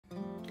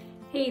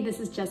Hey, this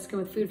is Jessica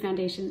with Food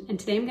Foundation, and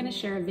today I'm going to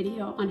share a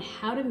video on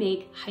how to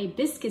make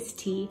hibiscus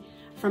tea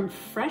from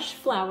fresh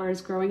flowers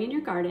growing in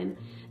your garden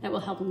that will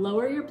help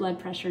lower your blood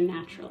pressure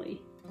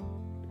naturally.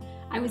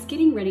 I was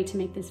getting ready to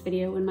make this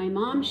video when my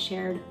mom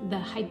shared the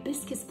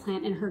hibiscus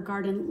plant in her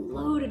garden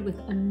loaded with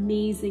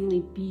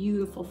amazingly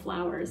beautiful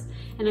flowers.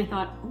 And I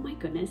thought, oh my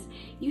goodness,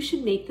 you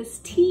should make this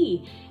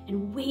tea.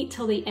 And wait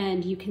till the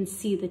end, you can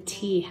see the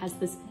tea has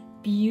this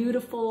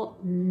beautiful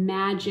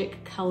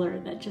magic color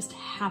that just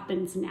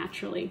happens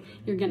naturally.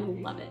 You're gonna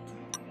love it.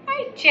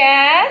 Hi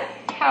Jess,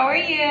 how are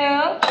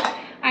you?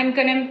 I'm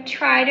gonna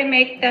try to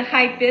make the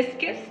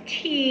hibiscus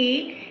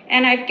tea,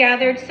 and I've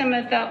gathered some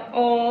of the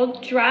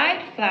old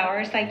dried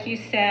flowers like you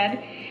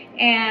said,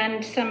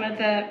 and some of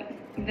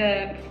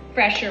the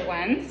fresher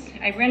ones.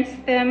 I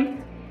rinsed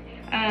them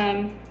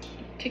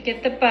to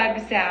get the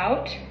bugs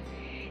out,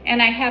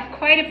 and I have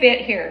quite a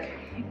bit here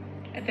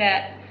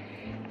that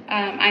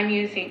I'm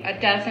using,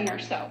 a dozen or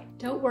so.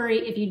 Don't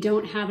worry if you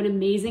don't have an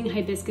amazing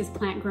hibiscus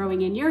plant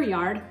growing in your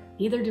yard,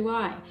 neither do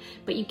I,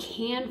 but you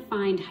can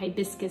find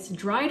hibiscus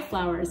dried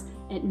flowers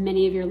at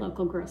many of your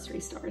local grocery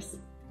stores,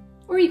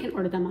 or you can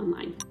order them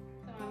online.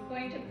 So I'm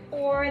going to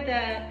pour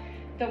the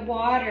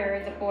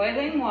water, the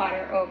boiling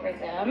water over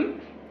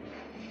them.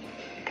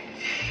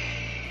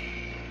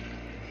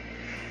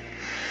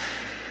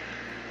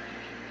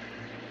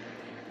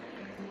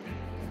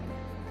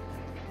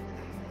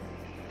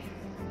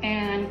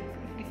 And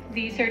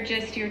these are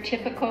just your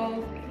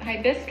typical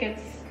hibiscus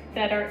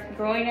that are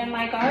growing in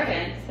my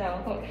garden, so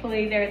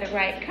hopefully they're the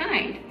right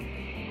kind.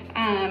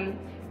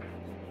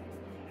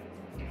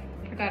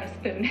 Forgot a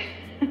spoon.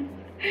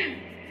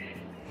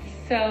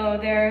 So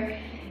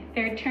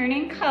they're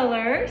turning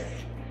colors,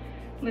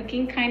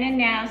 looking kind of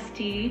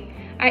nasty.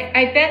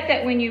 I bet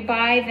that when you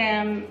buy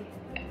them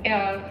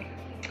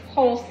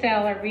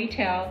wholesale or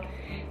retail,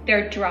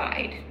 they're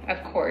dried,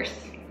 of course,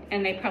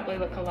 and they probably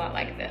look a lot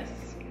like this.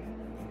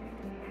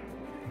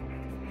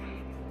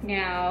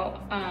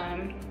 Now,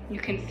 you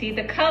can see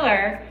the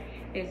color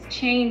is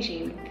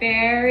changing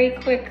very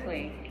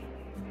quickly.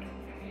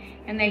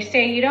 And they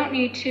say you don't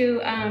need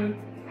to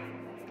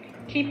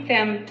keep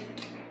them,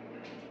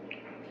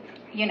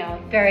 you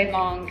know, very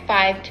long,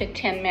 5 to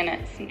 10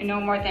 minutes, no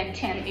more than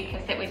 10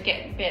 because it would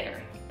get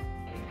bitter.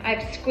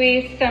 I've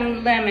squeezed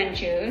some lemon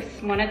juice.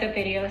 One of the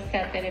videos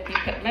said that if you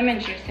put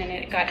lemon juice in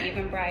it, it got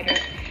even brighter.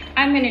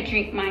 I'm gonna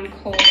drink mine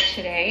cold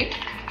today.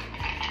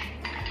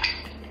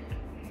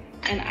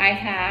 And I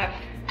have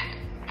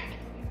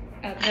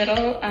a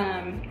little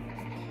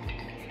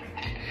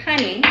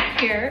honey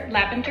here,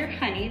 lavender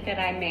honey that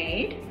I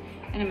made.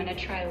 And I'm gonna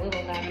try a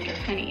little lavender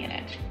honey in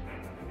it.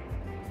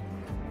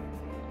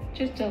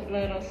 Just a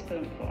little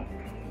spoonful,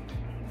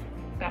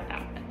 about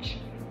that much.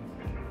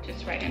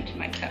 Just right into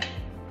my cup.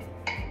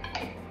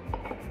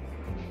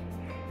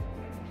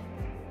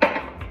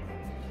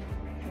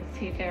 So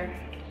see, they're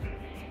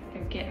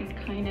getting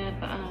kind of,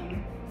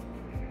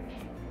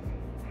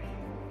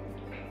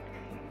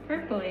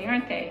 purpley,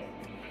 aren't they?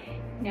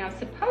 Now,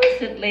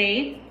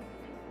 supposedly,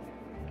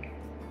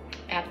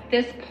 at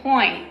this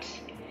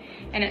point,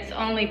 and it's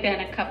only been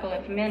a couple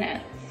of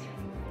minutes,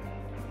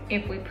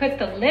 if we put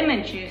the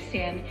lemon juice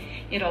in,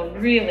 it'll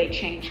really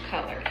change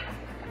color.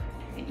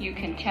 You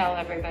can tell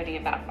everybody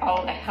about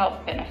all the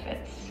health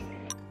benefits.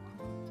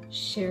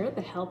 Share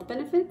the health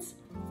benefits?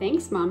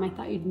 Thanks, Mom, I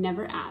thought you'd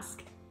never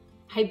ask.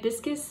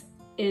 Hibiscus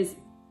is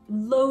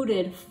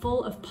loaded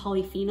full of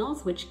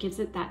polyphenols, which gives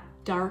it that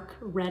dark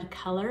red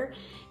color,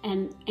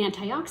 and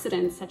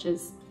antioxidants such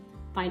as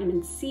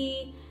vitamin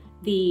C.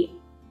 The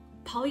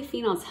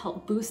polyphenols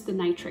help boost the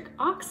nitric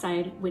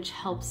oxide, which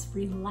helps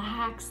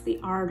relax the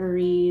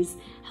arteries,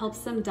 helps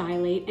them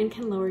dilate, and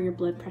can lower your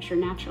blood pressure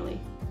naturally.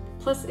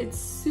 Plus, it's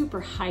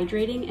super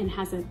hydrating and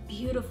has a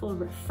beautiful,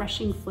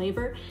 refreshing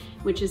flavor,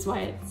 which is why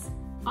it's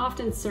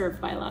often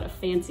served by a lot of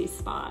fancy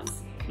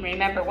spas.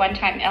 Remember one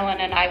time Ellen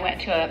and I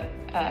went to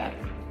a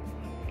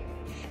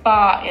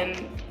spa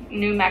in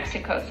New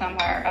Mexico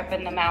somewhere up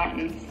in the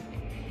mountains,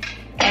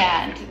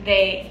 and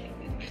they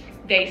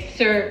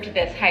served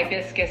this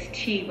hibiscus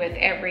tea with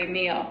every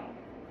meal.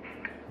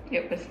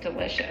 It was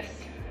delicious.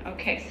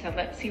 Okay, so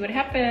let's see what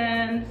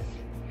happens.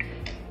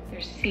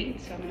 There's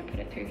seeds, so I'm gonna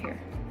put it through here.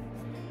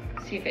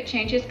 See if it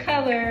changes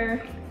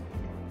color.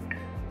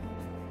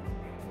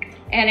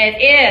 And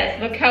it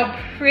is, look how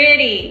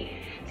pretty.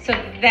 So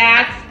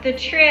that's the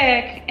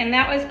trick, and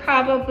that was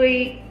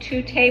probably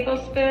 2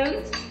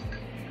 tablespoons.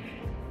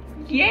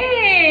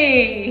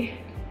 Yay!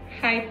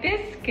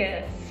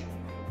 Hibiscus.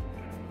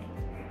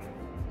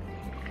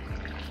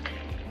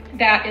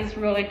 That is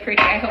really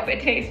pretty. I hope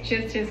it tastes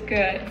just as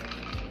good.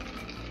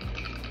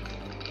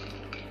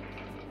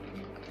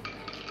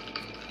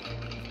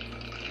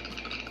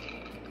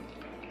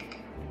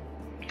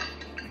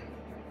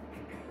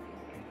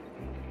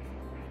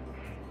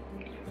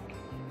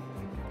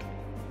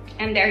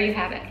 And there you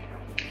have it.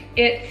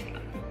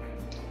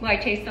 Well, I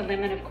taste the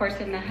lemon, of course,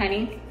 and the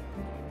honey.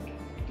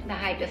 The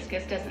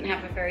hibiscus doesn't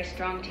have a very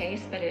strong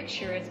taste, but it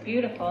sure is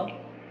beautiful.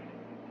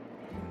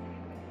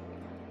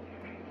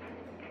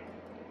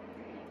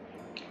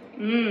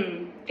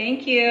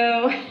 Thank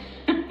you.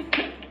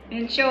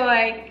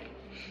 Enjoy.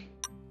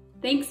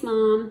 Thanks,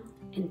 Mom.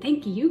 And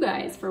thank you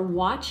guys for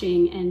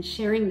watching and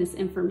sharing this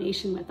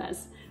information with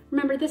us.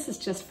 Remember, this is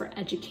just for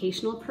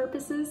educational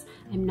purposes.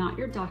 I'm not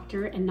your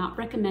doctor and not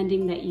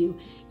recommending that you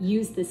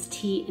use this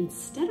tea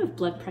instead of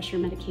blood pressure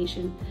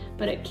medication,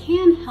 but it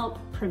can help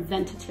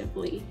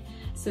preventatively.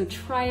 So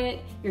try it,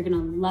 you're gonna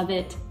love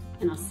it,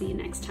 and I'll see you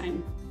next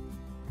time.